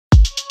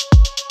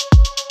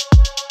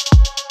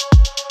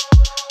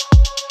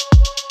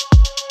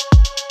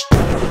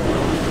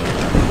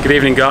Good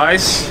evening,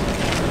 guys.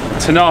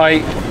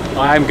 Tonight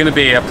I am going to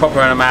be a proper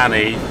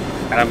Omani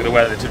and I'm going to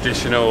wear the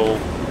traditional...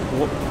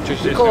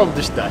 We call them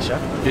dishdasha.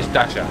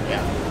 Dishdasha?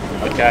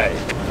 Yeah. Okay.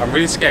 I'm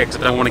really scared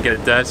because I don't want to get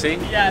it dirty.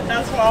 Yeah,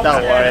 that's what I'm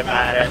Don't worry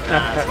about it.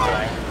 Nah, it's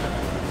fine.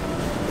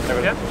 There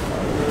we go.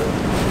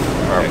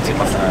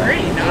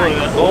 Really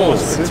nice. Oh,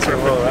 It's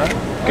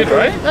perfect. good,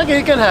 right? Okay,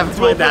 you can have it.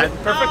 My dad.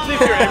 Perfectly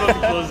if you're able to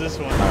close this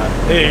one.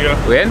 There you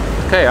go. We in?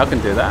 Okay, I can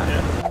do that.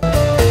 Yeah.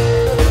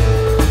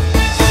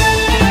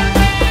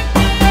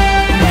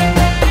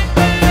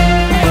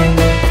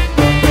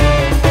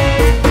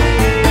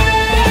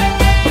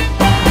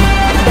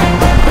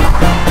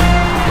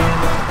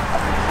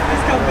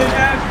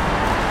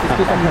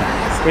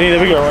 We need a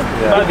bigger one.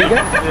 Yeah. Bigger?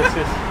 Yes,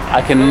 yes.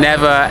 I can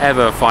never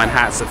ever find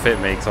hats that fit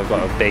me because I've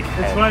got a big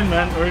head. It's fine,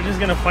 man. We're just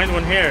gonna find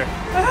one here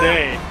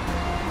today.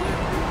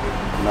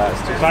 No,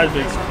 it's too Quite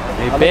big.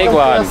 big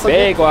one,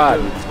 big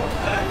one.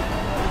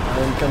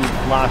 Then you can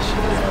lash.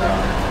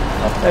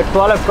 Hey,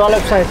 crawl up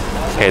size.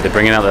 Okay, they're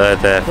bringing out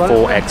the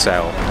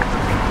 4XL.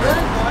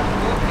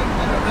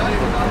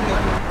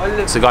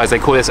 So guys, they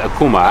call this a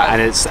kuma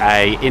and it's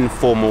a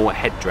informal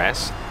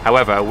headdress.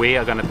 However, we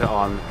are going to put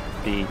on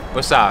the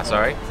busar,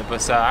 the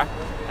busar,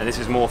 and this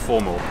is more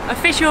formal.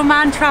 Official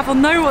man travel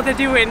know what they're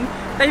doing.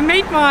 They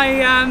made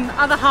my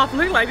other half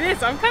look like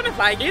this. I'm kind of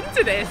like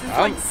into this. It's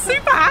like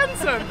super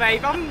handsome,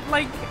 babe. I'm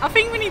like, I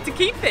think we need to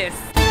keep this.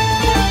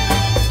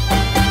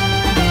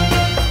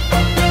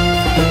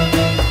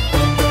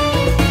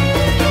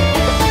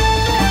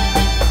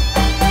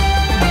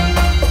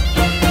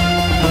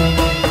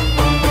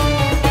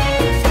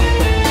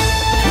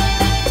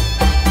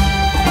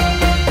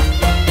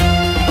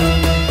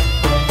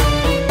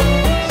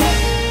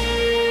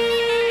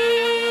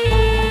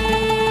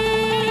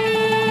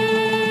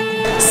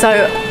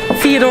 So,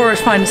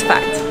 Theodora's finest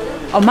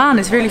fact. Oman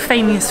is really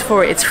famous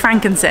for its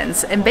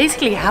frankincense, and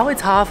basically how it's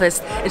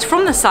harvested is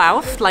from the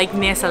south, like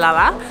near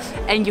Salalah,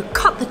 and you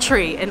cut the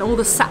tree and all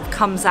the sap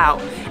comes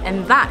out,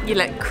 and that you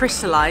let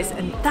crystallize,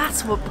 and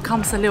that's what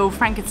becomes a little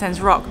frankincense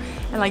rock.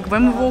 And like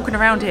when we're walking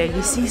around here,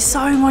 you see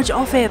so much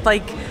of it,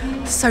 like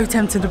so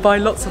tempted to buy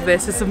lots of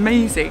this, it's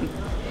amazing.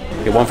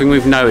 Yeah, one thing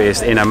we've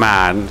noticed in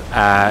Oman,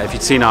 if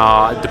you've seen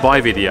our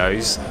Dubai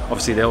videos,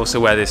 obviously they also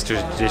wear this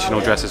traditional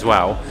dress as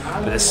well,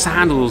 but the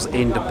sandals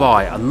in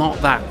Dubai are not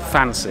that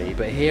fancy,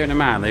 but here in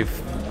Oman they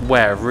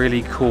wear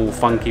really cool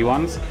funky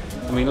ones.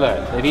 I mean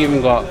look, they've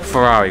even got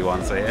Ferrari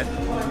ones here.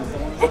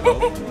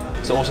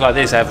 So also like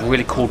this, they have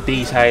really cool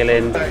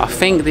detailing. I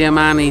think the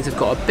Omanis have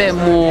got a bit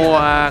more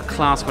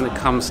class when it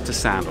comes to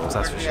sandals,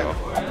 that's for sure.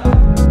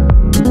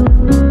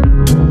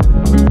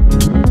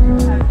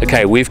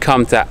 Okay, we've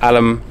come to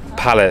Alem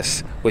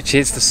Palace, which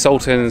is the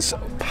Sultan's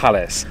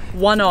palace.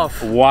 One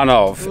of.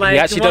 Like, he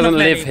actually doesn't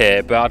live many.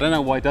 here, but I don't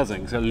know why he doesn't,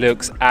 because it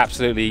looks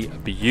absolutely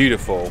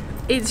beautiful.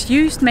 It's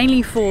used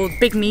mainly for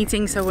big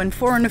meetings, so when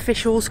foreign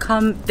officials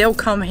come, they'll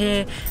come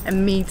here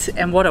and meet,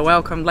 and what a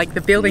welcome. Like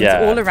the buildings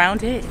all around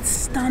here, it's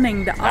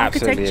stunning, the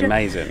architecture. Absolutely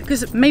amazing.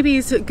 Because maybe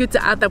it's good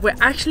to add that we're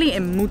actually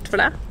in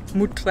Muttrah,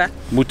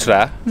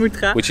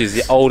 which is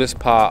the oldest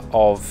part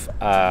of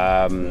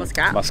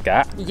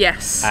Muscat.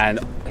 Yes. And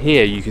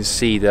here you can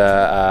see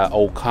the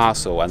old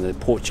castle, and the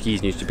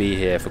Portuguese used to be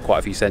here for quite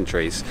a few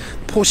centuries.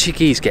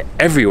 Portuguese get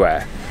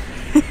everywhere.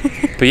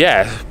 But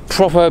yeah,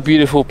 proper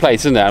beautiful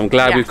place, isn't it? I'm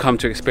glad we've come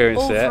to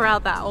experience it. All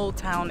throughout that old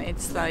town,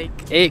 it's like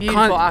it beautiful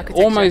kind of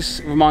architecture.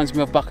 almost reminds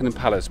me of Buckingham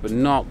Palace, but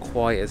not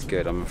quite as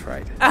good, I'm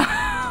afraid.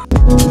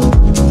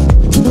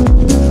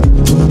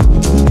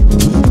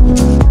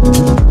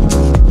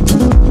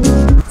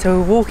 So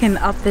we're walking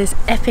up this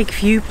epic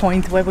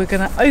viewpoint where we're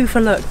gonna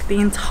overlook the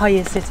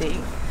entire city.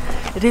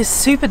 It is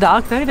super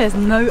dark though, there's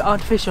no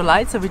artificial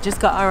light, so we just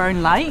got our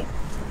own light.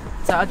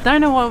 So I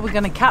don't know what we're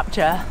gonna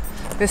capture,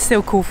 but it's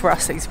still cool for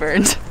us to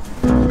experience.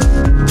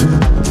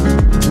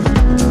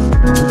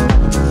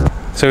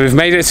 So we've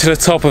made it to the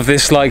top of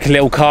this like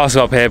little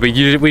castle up here, but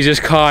we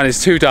just can't,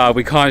 it's too dark,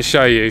 we can't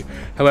show you.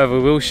 However,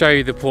 we'll show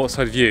you the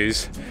portside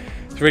views.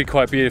 It's really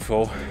quite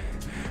beautiful,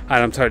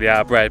 and I'm totally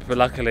out of breath, but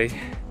luckily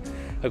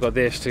I've got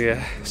this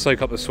to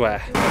soak up the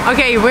sweat.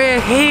 Okay,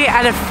 we're here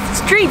at a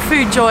street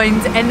food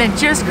joint and they're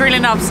just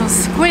grilling up some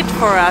squid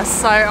for us,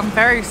 so I'm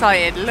very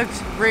excited. It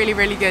looks really,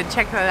 really good.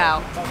 Check that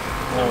out.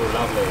 Oh,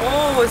 lovely.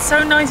 Oh, it's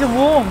so nice and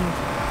warm.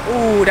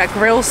 Oh, that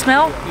grill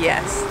smell?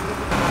 Yes.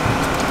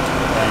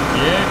 Thank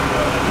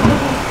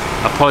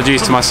you.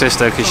 Apologies to my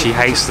sister because she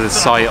hates the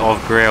sight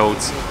of grilled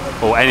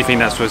or anything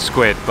that's with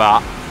squid,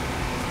 but...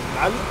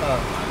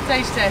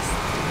 Taste test.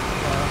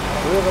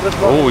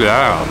 Oh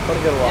yeah.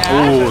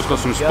 Oh, it's got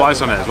some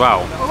spice on it as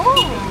well.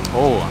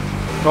 Oh,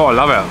 I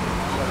love it.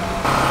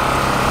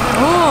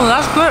 Oh,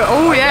 that's good.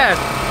 Oh yeah.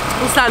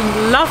 It's that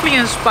lovely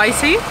and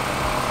spicy.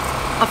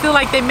 I feel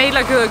like they made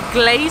like a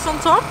glaze on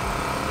top.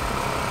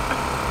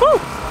 Woo,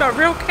 got a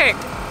real kick.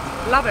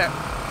 Love it.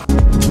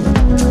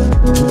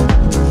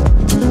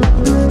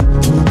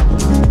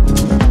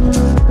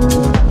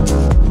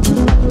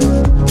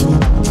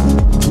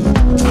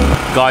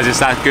 Guys, it's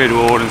that good,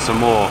 we're ordering some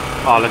more.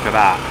 Oh, look at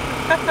that.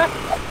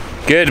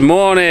 Good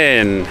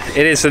morning.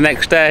 It is the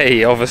next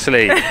day,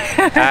 obviously,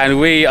 and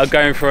we are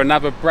going for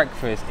another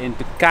breakfast in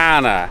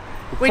Ghana.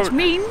 Which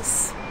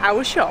means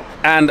our shop.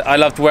 And I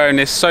loved wearing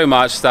this so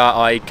much that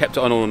I kept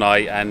it on all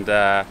night, and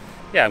yeah,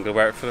 I'm gonna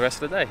wear it for the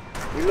rest of the day.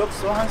 You look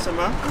so handsome,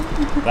 man.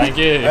 Thank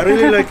you. I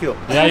really like you.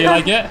 Yeah, you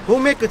like it? Who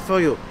make it for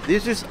you?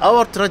 This is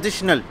our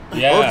traditional,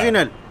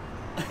 original.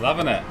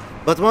 Loving it.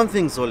 But one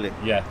thing's only.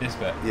 Yeah, this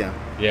bit. Yeah.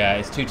 Yeah,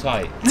 it's too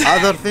tight.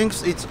 Other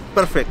things, it's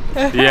perfect.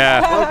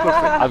 Yeah. All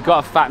perfect. I've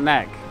got a fat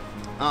neck,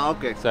 Ah,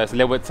 okay. so it's a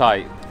little bit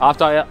tight.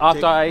 After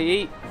I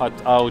eat,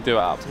 I'll do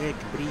it up. Take,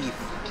 breathe.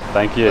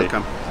 Thank you.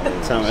 Welcome.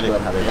 Assalamu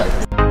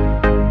alaikum.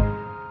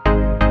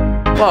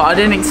 Well, I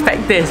didn't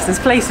expect this. This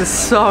place is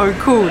so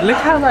cool. Look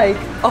how like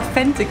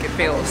authentic it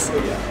feels.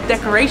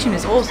 Decoration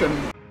is awesome.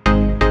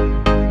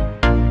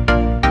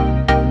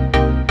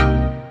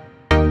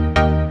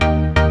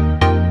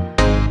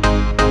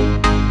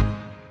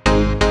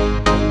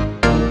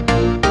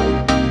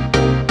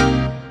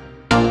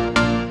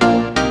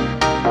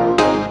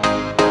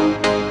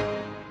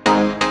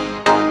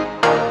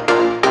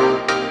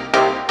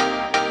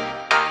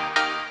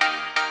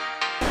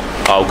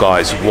 Oh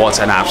guys, what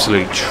an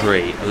absolute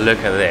treat. Look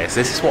at this.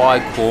 This is what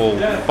I call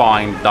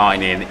fine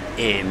dining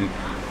in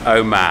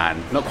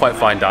Oman. Not quite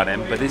fine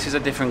dining, but this is a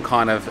different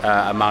kind of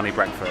Omani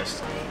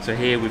breakfast. So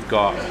here we've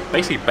got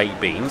basically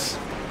baked beans.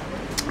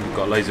 We've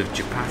got loads of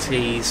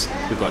chapatis,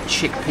 we've got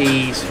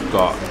chickpeas, we've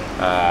got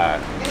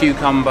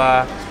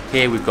cucumber.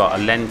 Here we've got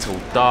a lentil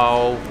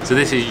dal. So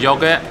this is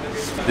yogurt,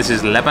 this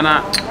is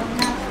lebanat.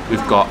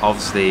 We've got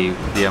obviously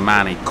the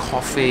Omani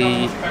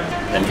coffee,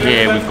 and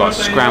here we've got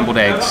scrambled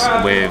eggs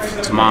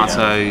with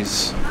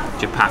tomatoes,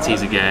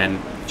 chapatis again,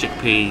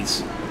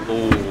 chickpeas.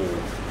 Oh,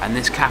 and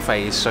this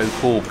cafe is so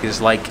cool because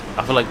like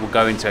I feel like we're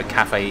going to a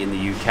cafe in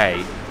the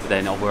UK, but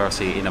then we're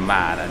obviously in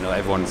Oman, and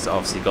everyone's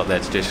obviously got their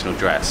traditional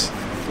dress.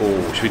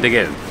 Oh, should we dig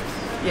in?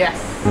 Yes.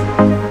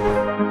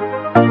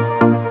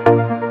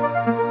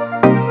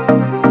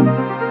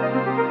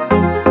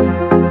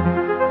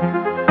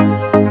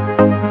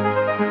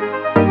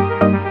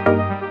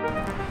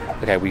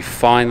 Okay, we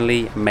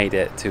finally made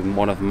it to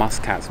one of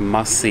Muscat's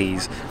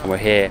must-sees, and we're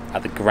here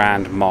at the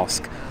Grand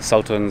Mosque,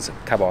 Sultan's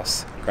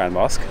Qaboos Grand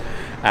Mosque.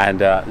 And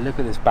look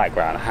at this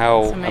background.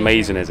 How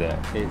amazing is it?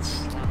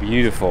 It's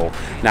beautiful.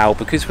 Now,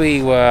 because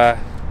we were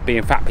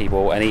being fat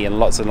people and eating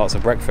lots and lots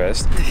of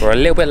breakfast, we're a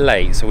little bit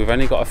late, so we've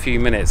only got a few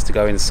minutes to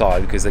go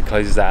inside because it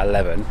closes at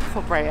 11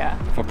 For prayer.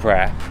 for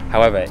prayer.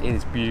 However, it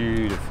is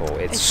beautiful.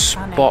 It's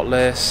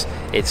spotless.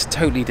 It's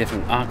totally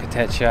different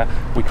architecture.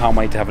 We can't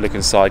wait to have a look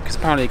inside because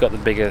apparently it got the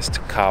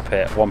biggest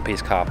carpet,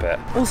 one-piece carpet.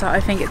 Also, I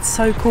think it's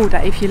so cool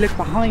that if you look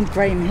behind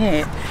Graeme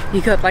here,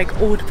 you got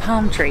like all the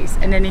palm trees,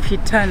 and then if you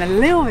turn a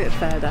little bit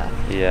further,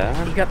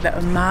 Yeah. you got the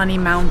Omani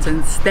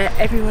mountains. They're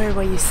everywhere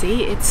where you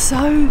see. It's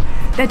so,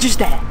 they're just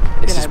there.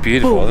 It's just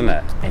beautiful, boom. isn't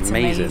it? It's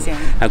amazing.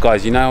 Now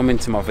guys, you know I'm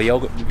into my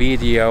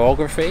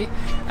videography,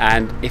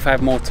 and if I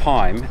had more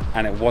time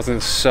and it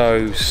wasn't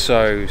so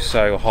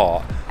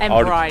hot And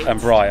bright.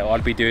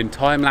 I'd be doing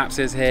time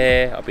lapses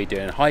here, I'd be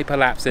doing hyper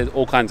lapses,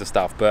 all kinds of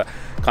stuff, but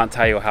can't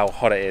tell you how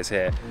hot it is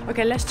here.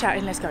 Okay, let's chat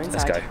and let's go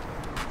inside. Let's go.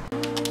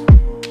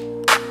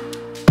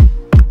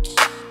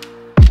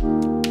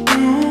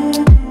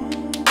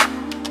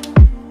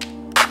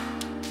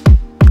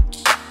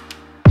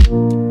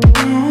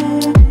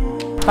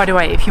 By the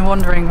way, if you're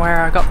wondering where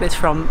I got this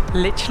from,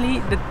 literally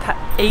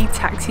a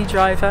taxi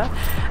driver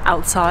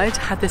outside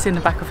had this in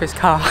the back of his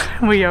car.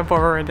 We are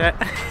borrowing it.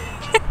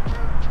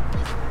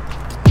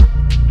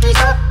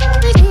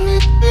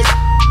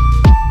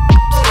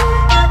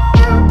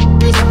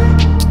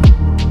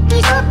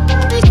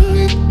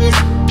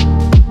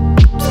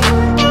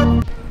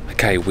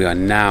 Okay, we are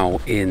now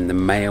in the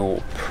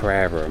male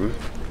prayer room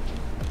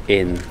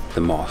in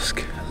the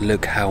mosque.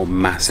 Look how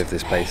massive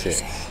this place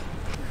is.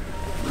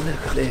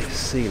 Look at this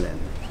ceiling.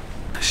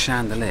 A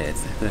chandelier. I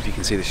don't know if you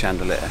can see the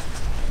chandelier.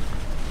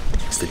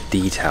 It's the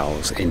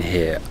details in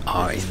here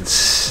are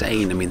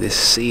insane. I mean, this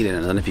ceiling, I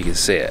don't know if you can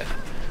see it.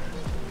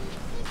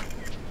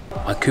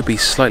 I could be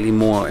slightly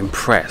more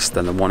impressed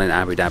than the one in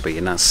Abu Dhabi,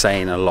 and that's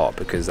saying a lot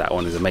because that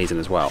one is amazing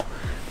as well.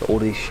 But all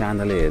these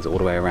chandeliers all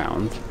the way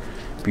around,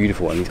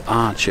 beautiful, and these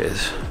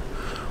arches.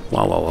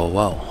 Wow, wow, wow,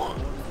 wow.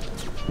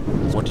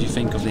 What do you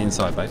think of the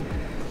inside, babe?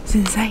 It's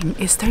insane.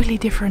 It's totally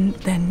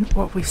different than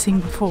what we've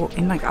seen before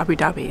in like Abu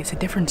Dhabi. It's a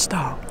different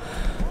style.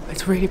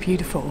 It's really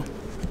beautiful.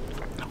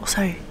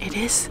 Also, it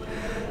is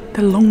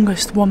the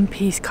longest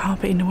one-piece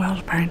carpet in the world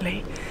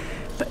apparently.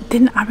 But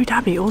didn't Abu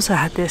Dhabi also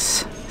had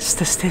this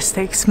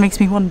statistics? Makes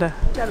me wonder.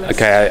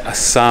 Okay,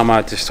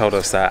 Sama just told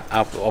us that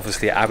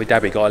obviously Abu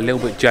Dhabi got a little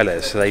bit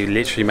jealous, so they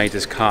literally made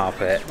this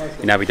carpet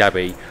in Abu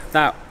Dhabi.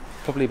 Now,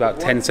 probably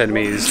about 10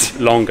 centimeters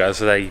longer,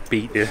 so they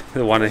beat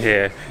the one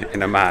here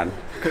in Oman.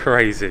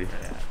 Crazy.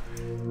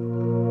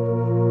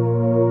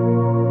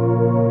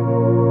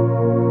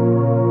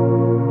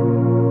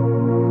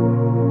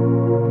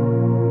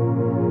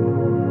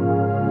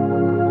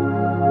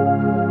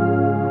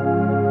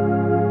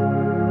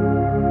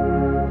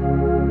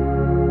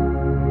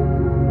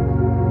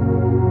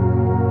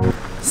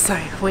 So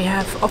we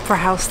have Opera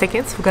House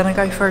tickets. We're gonna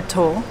go for a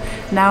tour.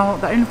 Now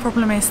the only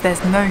problem is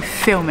there's no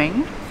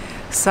filming,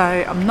 so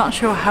I'm not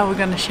sure how we're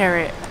gonna share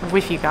it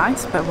with you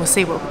guys, but we'll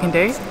see what we can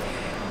do.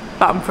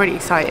 But I'm pretty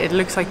excited. It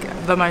looks like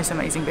the most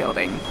amazing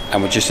building.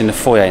 And we're just in the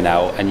foyer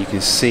now, and you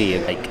can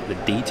see like the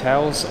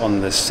details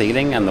on the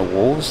ceiling and the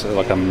walls are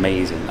like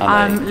amazing.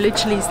 I'm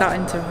literally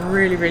starting to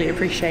really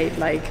appreciate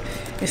like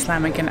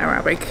Islamic and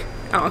Arabic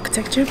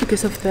architecture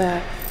because of the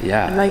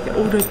like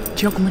all the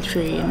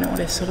geometry and all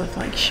this sort of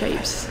like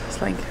shapes. It's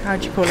like, how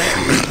do you call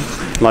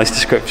it? Nice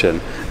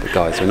description. But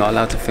guys, we're not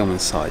allowed to film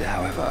inside.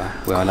 However,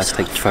 we are allowed to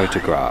take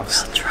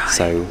photographs.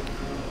 So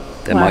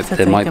there might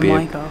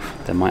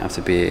have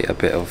to be a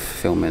bit of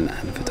filming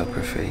and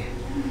photography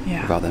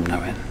without them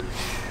knowing.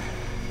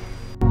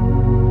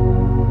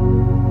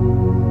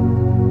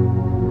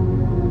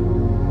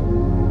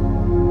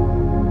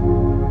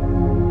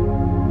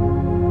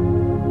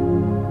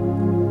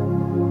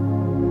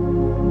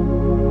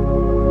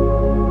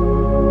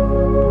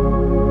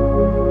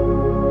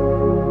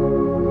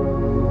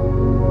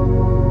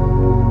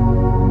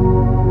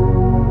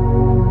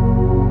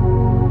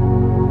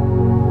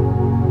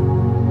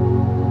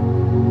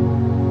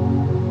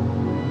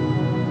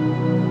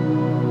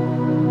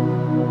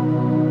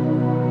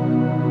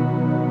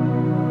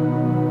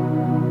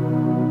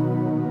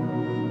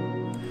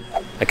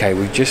 Okay,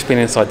 we've just been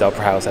inside the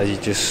Opera House, as you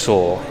just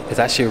saw. It's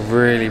actually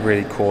a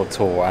really cool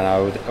tour, and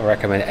I would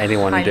recommend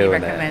anyone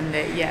doing it. Highly recommend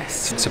it,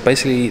 yes. So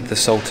basically, the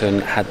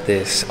Sultan had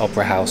this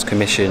Opera House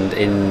commissioned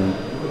in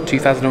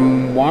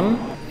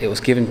 2001. It was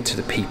given to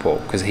the people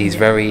because he's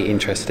very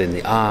interested in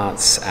the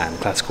arts and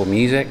classical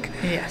music.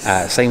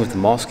 Yes. Same with the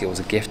mosque, it was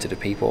a gift to the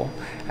people.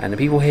 And the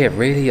people here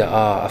really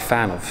are a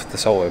fan of the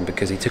Sultan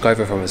because he took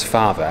over from his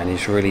father and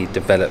he's really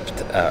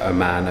developed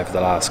Oman over the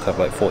last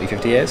couple like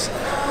 40-50 years.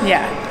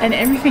 Yeah, and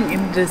everything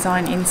in the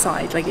design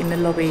inside, like in the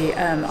lobby,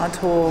 our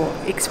tour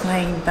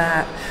explained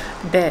that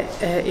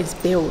is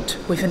built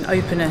with an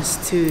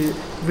openness to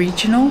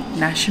regional,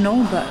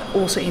 national, but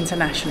also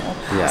international.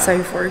 Yeah.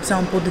 So for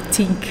example, the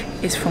teak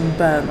is from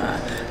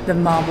Burma, the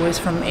marble is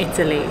from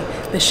Italy,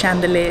 the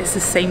chandelier is the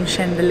same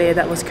chandelier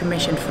that was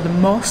commissioned for the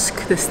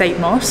mosque, the state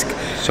mosque,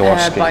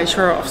 by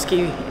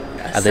Swarovski.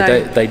 And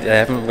they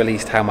haven't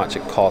released how much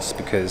it costs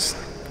because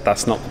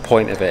that's not the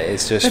point of it.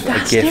 It's just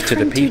a gift to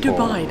the people.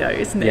 To Dubai though,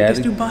 isn't it? Yeah,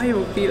 because Dubai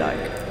will be like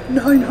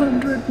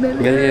 900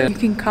 million. Yeah. You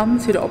can come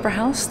to the Opera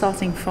House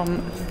starting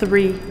from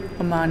 3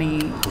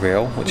 Omani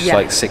Real, which is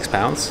like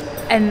 £6.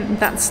 And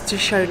that's to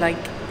show like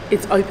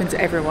it's open to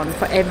everyone,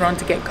 for everyone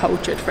to get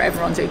cultured, for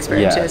everyone to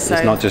experience it. So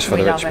it's not just for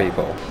the rich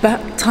people.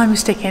 But time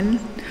is ticking.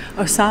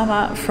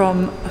 Osama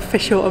from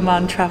Official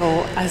Oman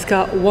Travel has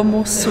got one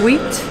more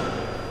sweet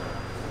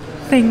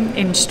thing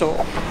in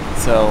store.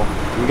 So,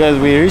 you guys,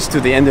 we reached to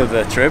the end of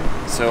the trip.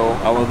 So,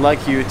 I would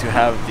like you to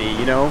have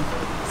the,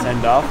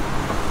 send off.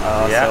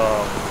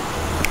 So,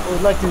 I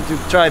would like you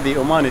to try the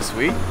Omani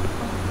sweet.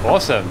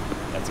 Awesome.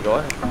 Let's go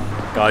ahead.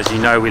 Guys, you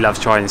know we love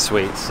trying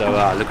sweets, so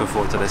looking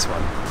forward to this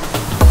one.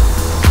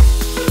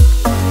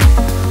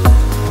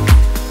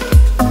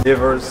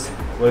 Flavors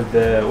with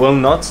the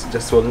walnuts,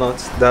 just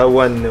walnuts. That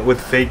one with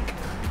fake.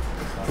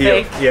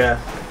 Here, Fake?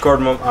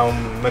 cardamom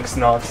and mixed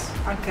nuts.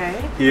 Okay.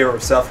 Here,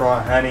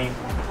 saffron, honey.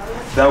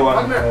 That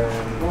one,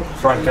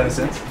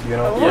 frankincense.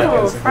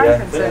 Oh,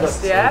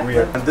 frankincense, yeah.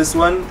 Weird. And this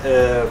one,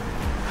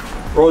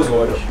 rose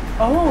water.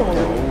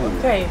 Oh,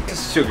 okay.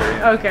 It's sugar.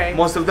 Okay.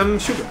 Most of them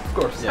sugar, of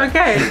course. Yeah.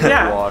 Okay,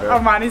 yeah. Water.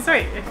 Omani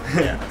sweet.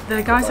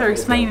 The guys are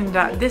explaining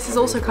that this is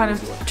also kind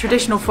of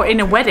traditional for in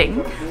a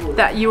wedding,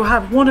 that you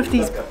have one of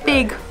these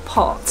big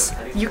pots.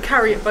 You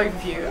carry it, both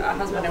of you, a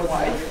husband and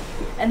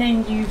wife, and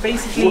then you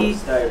basically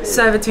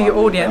serve it to your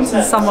audience,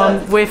 and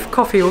someone with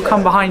coffee will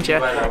come behind you.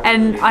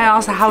 And I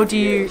asked her, how do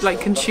you like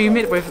consume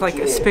it, with like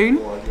a spoon?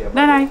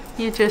 No,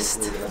 you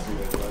just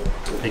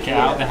Take it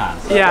out of the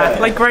hand. Yeah,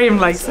 like Graeme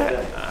likes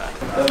it.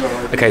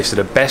 Okay, so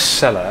the best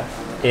seller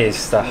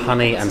is the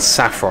honey and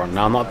saffron.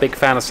 Now I'm not a big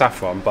fan of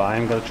saffron, but I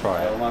am going to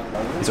try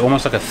it. It's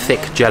almost like a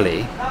thick jelly.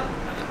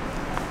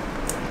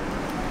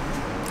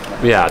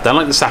 Yeah, I don't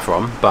like the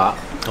saffron, but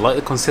I like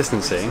the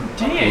consistency.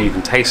 Do you? And you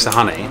can taste the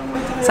honey.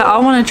 So I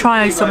want to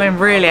try something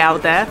really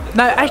out there.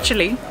 No,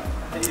 actually,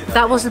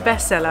 that was the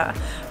best seller,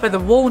 but the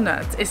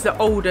walnut is the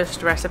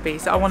oldest recipe,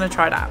 so I want to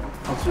try that.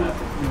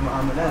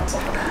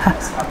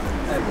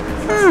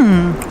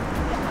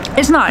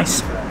 It's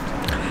nice.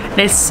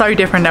 It's so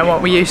different than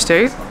what we used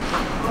to.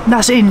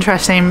 That's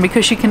interesting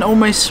because you can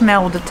almost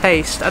smell the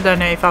taste. I don't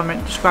know if I'm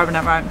describing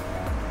that right.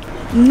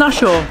 Not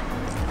sure.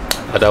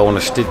 I don't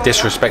want to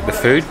disrespect the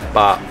food,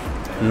 but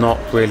not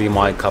really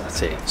my cup of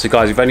tea. So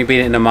guys, we've only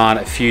been in Oman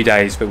a few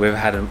days, but we've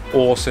had an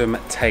awesome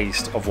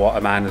taste of what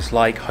Oman is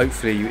like.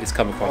 Hopefully it's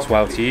come across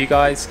well to you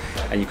guys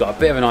and you've got a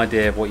bit of an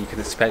idea of what you can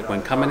expect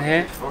when coming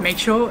here. Make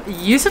sure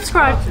you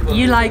subscribe,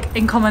 you like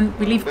and comment.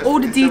 We leave all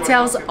the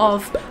details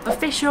of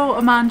Official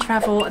Oman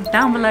Travel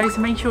down below,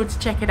 so make sure to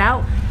check it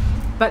out.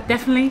 But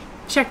definitely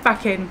check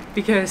back in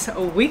because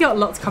we got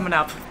lots coming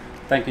up.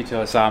 Thank you to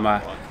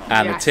Osama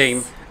and the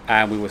team,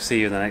 and we will see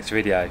you in the next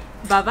video.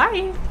 Bye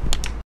bye.